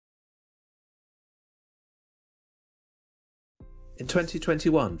In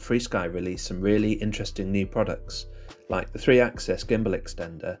 2021, FrSky released some really interesting new products, like the 3-axis gimbal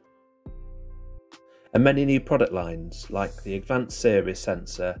extender, and many new product lines like the Advanced Series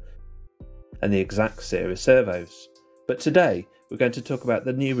sensor and the Xact series servos. But today we're going to talk about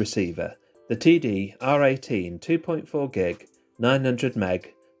the new receiver, the TD R18 2.4GHz 900MHz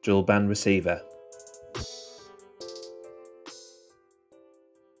dual band receiver.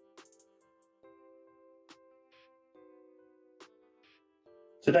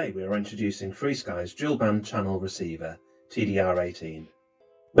 Today we are introducing FrSky's dual band channel receiver, TD R18.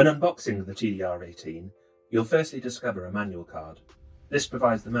 When unboxing the TD R18, you'll firstly discover a manual card. This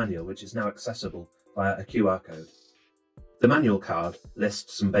provides the manual, which is now accessible via a QR code. The manual card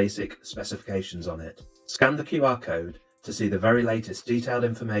lists some basic specifications on it. Scan the QR code to see the very latest detailed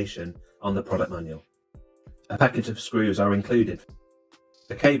information on the product manual. A package of screws are included.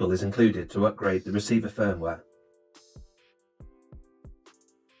 A cable is included to upgrade the receiver firmware.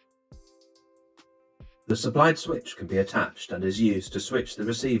 The supplied switch can be attached and is used to switch the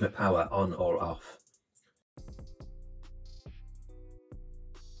receiver power on or off.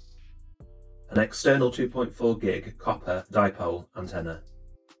 An external 2.4GHz copper dipole antenna,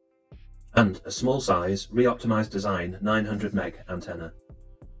 and a small size, re-optimized design 900MHz antenna.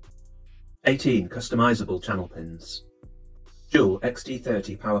 18 customizable channel pins. Dual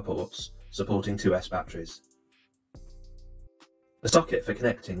XT30 power ports supporting 2S batteries. A socket for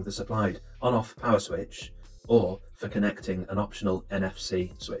connecting the supplied on-off power switch, or for connecting an optional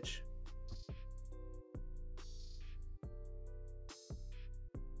NFC switch.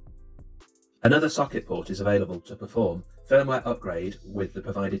 Another socket port is available to perform firmware upgrade with the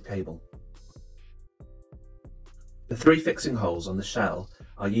provided cable. The 3 fixing holes on the shell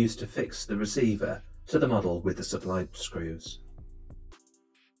are used to fix the receiver to the model with the supplied screws.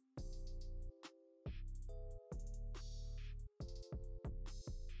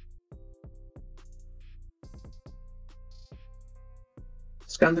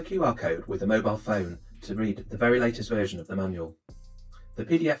 Scan the QR code with a mobile phone to read the very latest version of the manual. The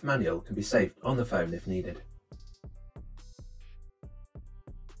PDF manual can be saved on the phone if needed.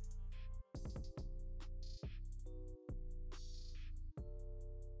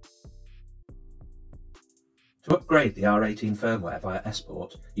 To upgrade the R18 firmware via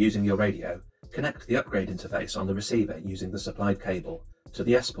S.Port using your radio, connect the upgrade interface on the receiver using the supplied cable to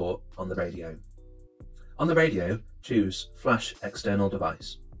the S.Port on the radio. On the radio, choose Flash External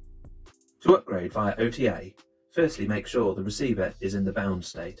Device. To upgrade via OTA, firstly make sure the receiver is in the bound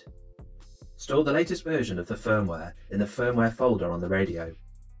state. Store the latest version of the firmware in the firmware folder on the radio.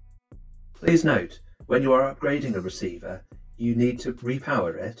 Please note, when you are upgrading a receiver, you need to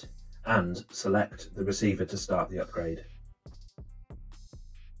repower it and select the receiver to start the upgrade.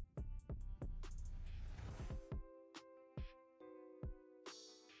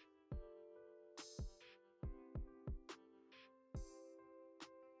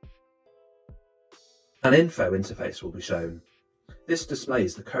 An info interface will be shown. This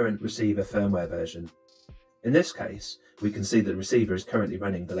displays the current receiver firmware version. In this case, we can see the receiver is currently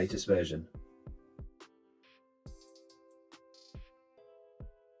running the latest version.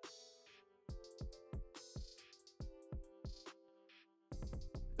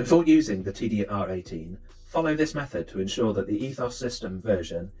 Before using the TD R18, follow this method to ensure that the Ethos system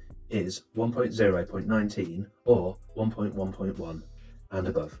version is 1.0.19 or 1.1.1 and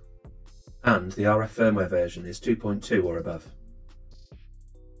above, and the RF firmware version is 2.2 or above.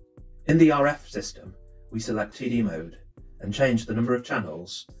 In the RF system, we select TD mode and change the number of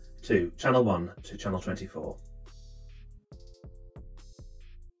channels to channel 1 to channel 24.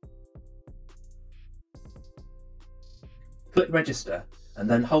 Click register and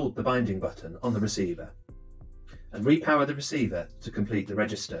then hold the binding button on the receiver and repower the receiver to complete the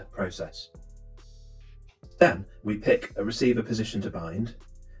register process. Then we pick a receiver position to bind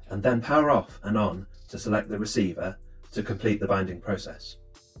and then power off and on to select the receiver to complete the binding process.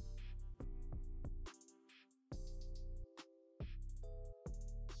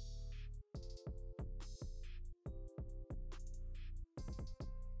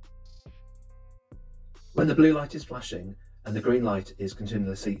 When the blue light is flashing and the green light is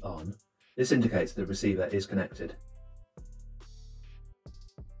continuously on, this indicates the receiver is connected.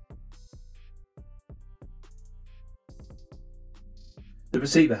 The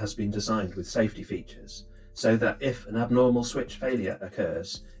receiver has been designed with safety features so that if an abnormal switch failure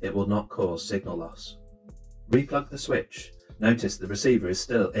occurs, it will not cause signal loss. Replug the switch. Notice the receiver is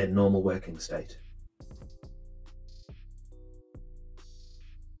still in normal working state.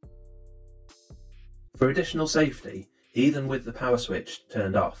 For additional safety, even with the power switch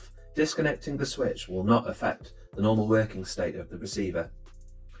turned off, disconnecting the switch will not affect the normal working state of the receiver,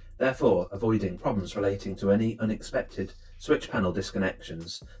 therefore avoiding problems relating to any unexpected switch panel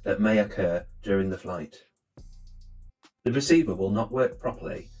disconnections that may occur during the flight. The receiver will not work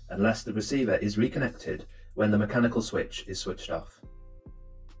properly unless the receiver is reconnected when the mechanical switch is switched off.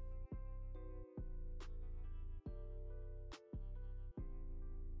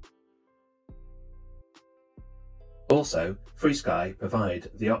 Also, FrSky provide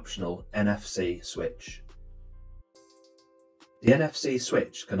the optional NFC switch. The NFC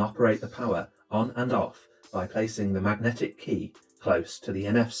switch can operate the power on and off by placing the magnetic key close to the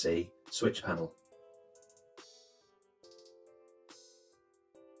NFC switch panel.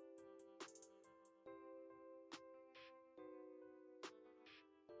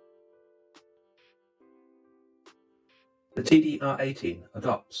 The TD R18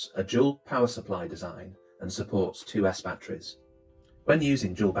 adopts a dual power supply design and supports 2S batteries. When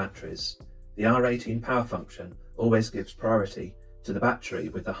using dual batteries, the R18 power function always gives priority to the battery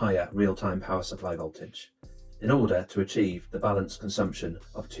with the higher real-time power supply voltage, in order to achieve the balanced consumption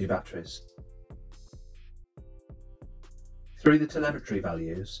of two batteries. Through the telemetry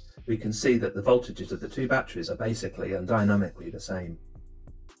values, we can see that the voltages of the two batteries are basically and dynamically the same.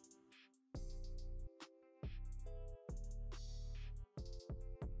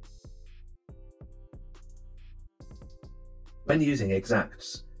 When using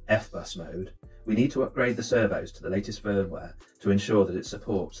Xact's FBUS mode, we need to upgrade the servos to the latest firmware to ensure that it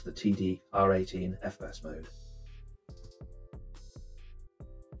supports the TD R18 FBUS mode.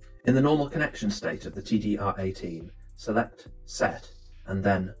 In the normal connection state of the TD R18, select Set and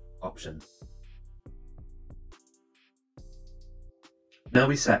then Option. Now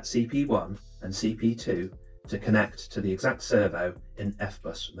we set CP1 and CP2 to connect to the Xact servo in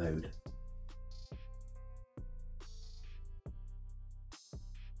FBUS mode.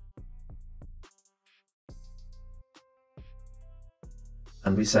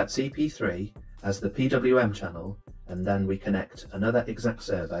 And we set CP3 as the PWM channel, and then we connect another Xact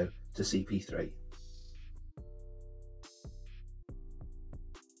servo to CP3.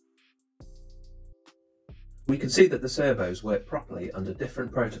 We can see that the servos work properly under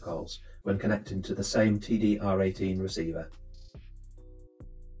different protocols when connecting to the same TD R18 receiver.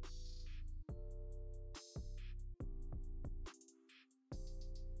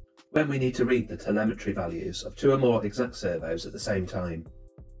 When we need to read the telemetry values of two or more Xact servos at the same time,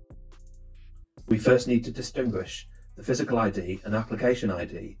 we first need to distinguish the physical ID and application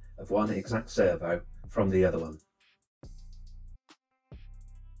ID of one Xact servo from the other one.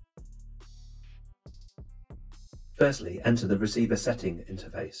 Firstly, enter the receiver setting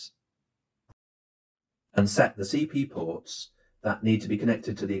interface and set the CP ports that need to be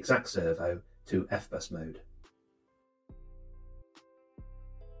connected to the Xact servo to FBUS mode.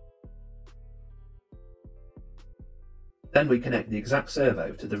 Then we connect the Xact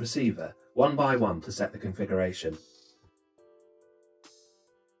servo to the receiver one by one to set the configuration.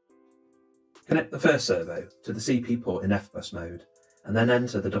 Connect the first servo to the CP port in FBUS mode, and then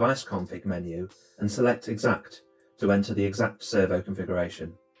enter the device config menu and select Xact to enter the Xact servo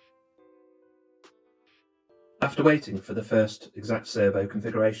configuration. After waiting for the first Xact servo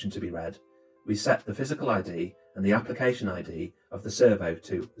configuration to be read, we set the physical ID and the application ID of the servo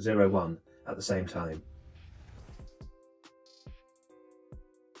to 01 at the same time.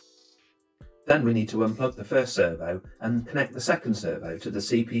 Then we need to unplug the first servo and connect the second servo to the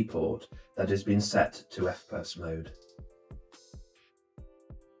CP port that has been set to FBUS mode.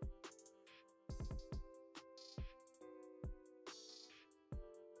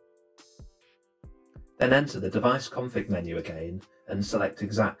 Then enter the device config menu again and select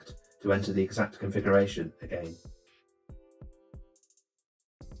Xact to enter the Xact configuration again.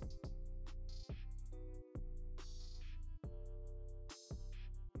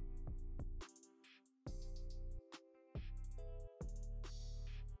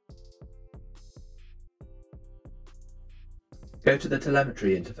 Go to the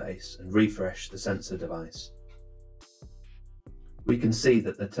telemetry interface and refresh the sensor device. We can see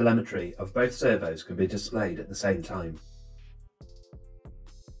that the telemetry of both servos can be displayed at the same time.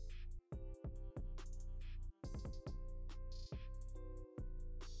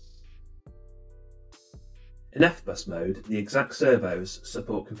 In FBUS mode, the Xact servos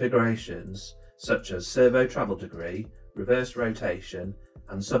support configurations such as servo travel degree, reverse rotation,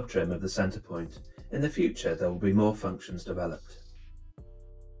 and subtrim of the center point. In the future, there will be more functions developed.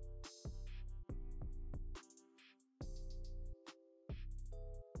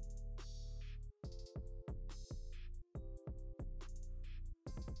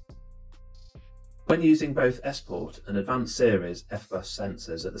 When using both S.Port and Advanced Series FBUS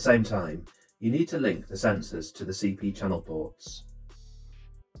sensors at the same time, you need to link the sensors to the CP channel ports.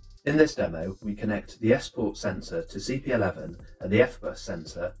 In this demo, we connect the S.Port sensor to CP11 and the FBUS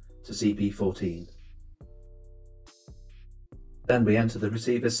sensor to CP14. Then we enter the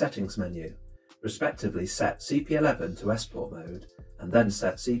receiver's settings menu, respectively set CP11 to S.Port mode and then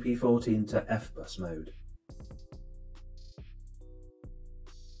set CP14 to FBUS mode.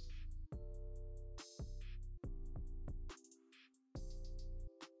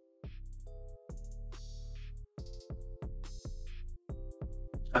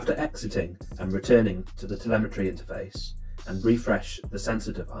 After exiting and returning to the telemetry interface and refresh the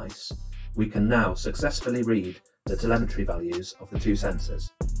sensor device, we can now successfully read the telemetry values of the two sensors.